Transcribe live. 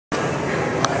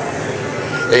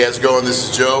Hey, how's it going? This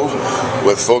is Joe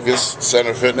with Focus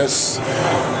Center Fitness,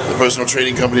 the personal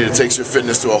training company that takes your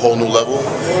fitness to a whole new level.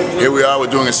 Here we are, we're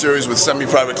doing a series with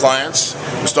semi-private clients.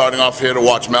 We're starting off here to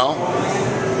watch Mel,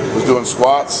 who's doing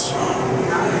squats.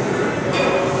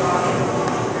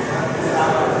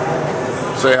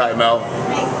 Say hi, Mel.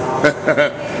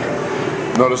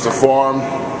 Notice the form,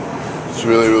 it's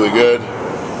really, really good.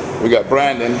 We got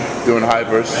Brandon doing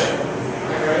hypers.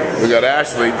 We got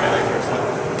Ashley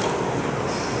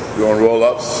doing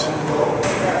roll-ups.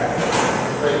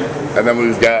 And then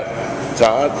we've got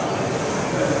Todd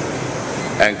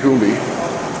and Kumbie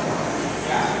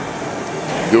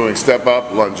doing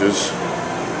step-up lunges.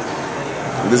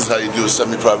 And this is how you do a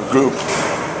semi-private group.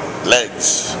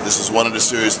 Legs. This is one of the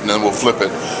series, and then we'll flip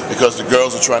it because the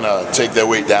girls are trying to take their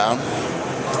weight down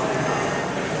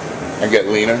and get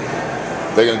leaner.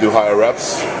 They're going to do higher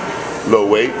reps, low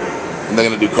weight, and they're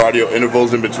going to do cardio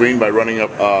intervals in between by running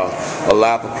up a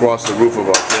lap across the roof of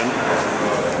our gym.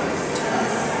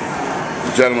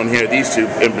 The gentlemen here, these two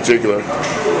in particular,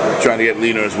 trying to get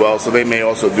leaner as well, so they may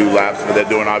also do laps, but they're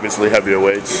doing obviously heavier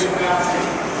weights.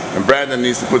 And Brandon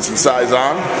needs to put some size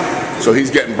on, so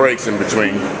he's getting breaks in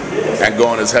between and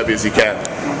going as heavy as he can.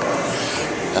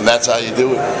 And that's how you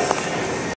do it.